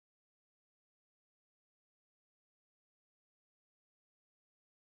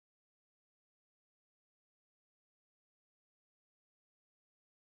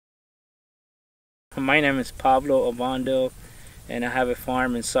My name is Pablo Ovando, and I have a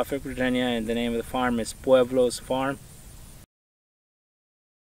farm in Suffolk, Virginia, and the name of the farm is Pueblos Farm.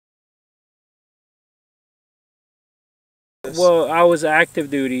 Well, I was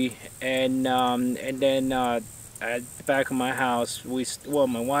active duty, and then at the back of my house,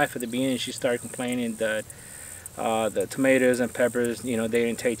 my wife at the beginning, she started complaining that the tomatoes and peppers, they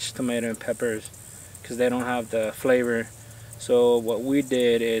didn't taste tomato and peppers because they don't have the flavor. So what we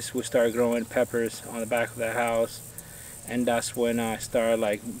did is we started growing peppers on the back of the house, and that's when I started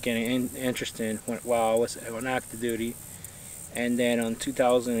like getting interested while I was on active duty. And then on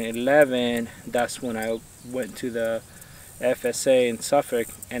 2011, that's when I went to the FSA in Suffolk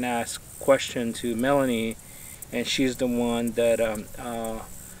and asked question to Melanie, and she's the one that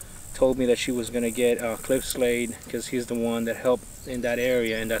told me that she was going to get Cliff Slade, because he's the one that helped in that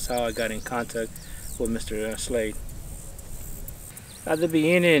area, and that's how I got in contact with Mr. Slade. At the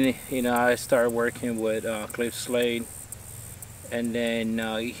beginning, I started working with Cliff Slade, and then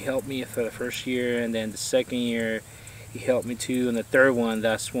he helped me for the first year, and then the second year he helped me too, and the third one,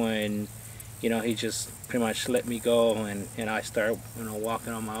 that's when he just pretty much let me go, and I started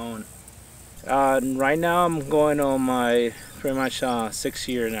walking on my own. Right now I'm going on my pretty much 6th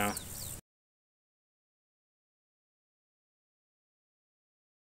year now.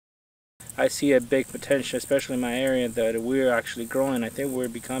 I see a big potential, especially in my area, that we're actually growing. I think we're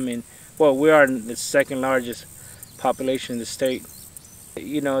becoming, well, we are the second largest population in the state.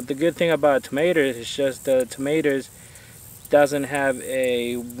 The good thing about tomatoes is just the tomatoes doesn't have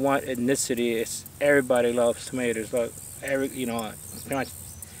a one ethnicity. It's everybody loves tomatoes. Like pretty much,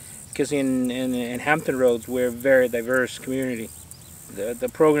 because in Hampton Roads we're a very diverse community. The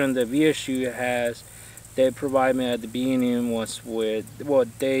program that VSU has, they provide me at the beginning was with, well,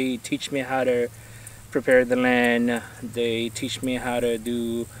 they teach me how to prepare the land. They teach me how to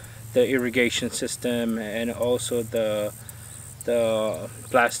do the irrigation system, and also the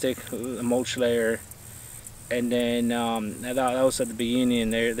plastic mulch layer. And then that was at the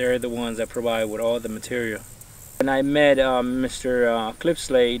beginning. They're the ones that provide with all the material. And I met Mr. Cliff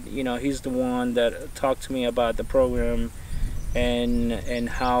Slade. He's the one that talked to me about the program, and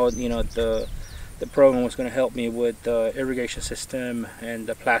how the program was going to help me with the irrigation system and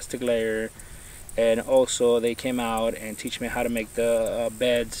the plastic layer, and also they came out and teach me how to make the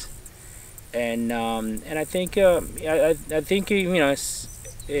beds, and I think I think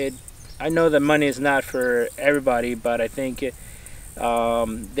I know that money is not for everybody, but I think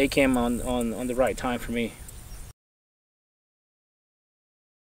they came on the right time for me.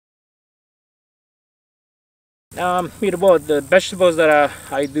 Well, the vegetables that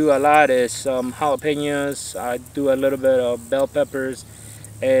I do a lot is jalapenos. I do a little bit of bell peppers,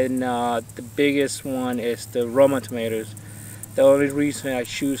 and the biggest one is the Roma tomatoes. The only reason I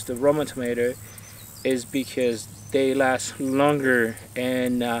choose the Roma tomato is because they last longer,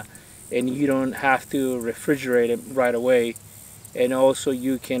 and you don't have to refrigerate it right away. And also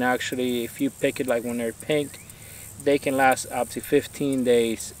you can actually, if you pick it like when they're pink, they can last up to 15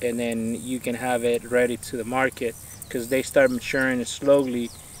 days, and then you can have it ready to the market, because they start maturing slowly.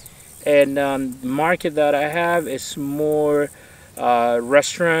 And the market that I have is more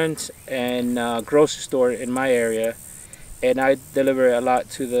restaurants and grocery store in my area, and I deliver a lot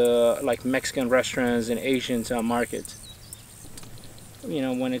to the Mexican restaurants and Asian markets.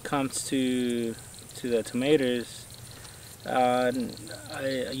 When it comes to the tomatoes, I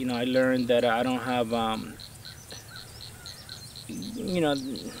learned that I don't have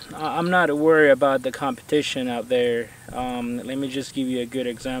I'm not worried about the competition out there. Let me just give you a good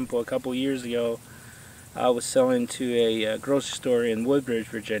example. A couple years ago, I was selling to a grocery store in Woodbridge,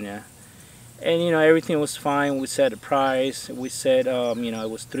 Virginia, and everything was fine. We set a price. We said it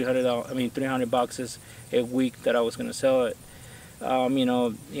was $300. 300 boxes a week that I was going to sell it.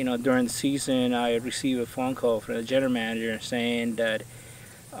 During the season, I received a phone call from the general manager saying that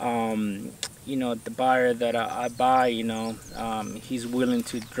the buyer that I buy, he's willing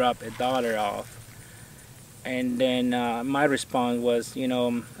to drop $1 off. And then my response was,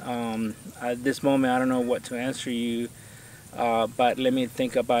 at this moment I don't know what to answer you, but let me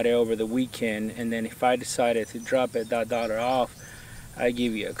think about it over the weekend, and then if I decided to drop that $1 off, I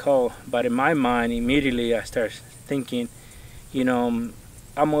give you a call. But in my mind, immediately I start thinking, I'm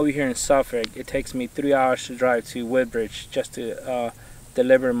over here in Suffolk. It takes me 3 hours to drive to Woodbridge just to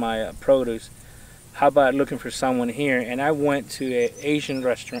deliver my produce. How about looking for someone here? And I went to an Asian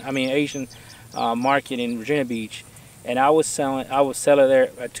market in Virginia Beach, and I was selling there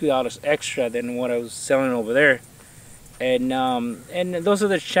at $2 extra than what I was selling over there. And those are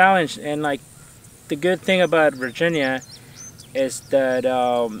the challenge. And the good thing about Virginia is that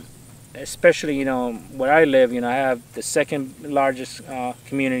especially, you know, where I live, you know, I have the second largest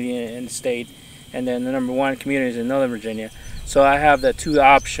community in the state, and then the number one community is in Northern Virginia. So I have the two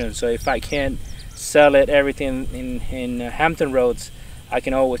options. So if I can't sell it everything in Hampton Roads, I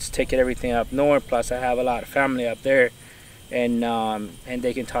can always take it everything up north. Plus I have a lot of family up there, and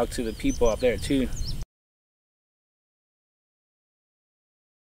they can talk to the people up there too.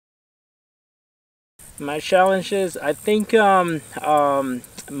 My challenges, I think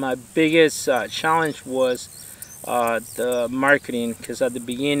my biggest challenge was the marketing, because at the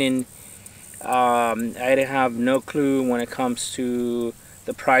beginning I didn't have no clue when it comes to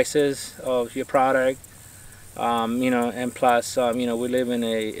the prices of your product. You know, and plus, you know, we live in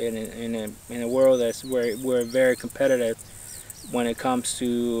a world that's where we're very competitive when it comes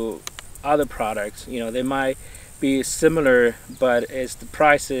to other products. You know, they might be similar, but it's the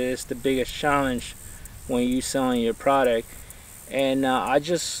prices the biggest challenge when you selling your product. And I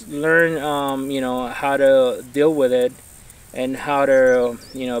just learned, you know, how to deal with it and how to,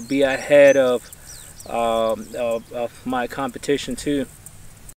 you know, be ahead of my competition too.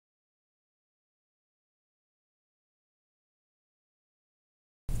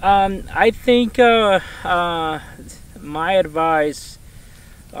 I think my advice,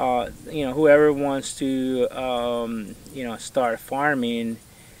 you know, whoever wants to, you know, start farming,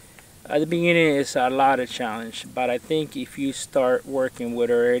 at the beginning it's a lot of challenge. But I think if you start working with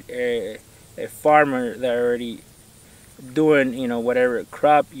a farmer that already doing, you know, whatever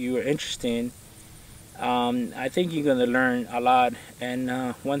crop you are interested in, I think you're gonna learn a lot.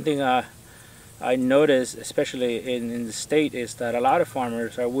 And one thing I noticed, especially in the state, is that a lot of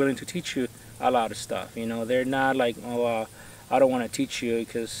farmers are willing to teach you a lot of stuff. You know, they're not like, oh, I don't want to teach you,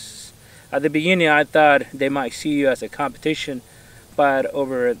 because at the beginning I thought they might see you as a competition, but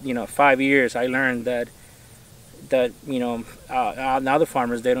over, you know, 5 years I learned that you know, other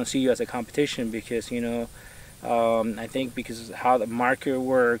farmers, they don't see you as a competition, because, you know, I think because of how the market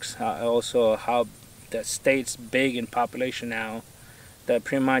works, also how the state's big in population now, that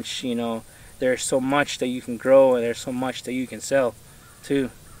pretty much, you know, there's so much that you can grow and there's so much that you can sell too.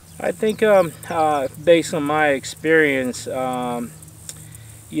 I think based on my experience,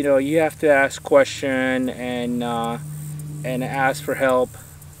 you know, you have to ask question and ask for help,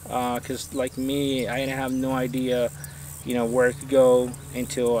 because like me, I didn't have no idea, you know, where to go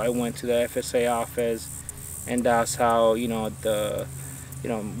until I went to the FSA office. And that's how, you know, you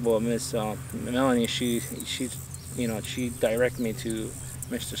know, well, Miss Melanie, she's, you know, she directed me to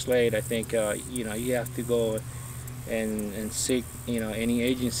Mr. Slade. I think, you know, you have to go and seek, you know, any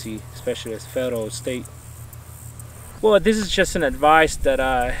agency, especially as federal or state. Well, this is just an advice that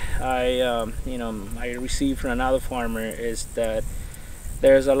you know, I received from another farmer, is that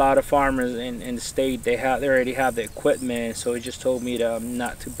there's a lot of farmers in the state, they already have the equipment, so he just told me to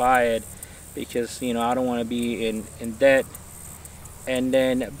not to buy it, because, you know, I don't want to be in debt. And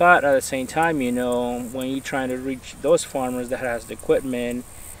then, but at the same time, you know, when you're trying to reach those farmers that has the equipment,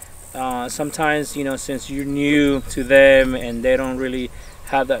 sometimes, you know, since you're new to them and they don't really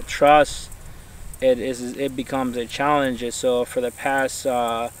have that trust, it becomes a challenge. So for the past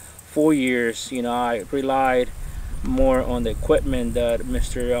 4 years, you know, I relied more on the equipment that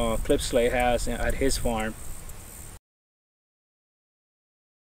Mr. Clipsley has at his farm.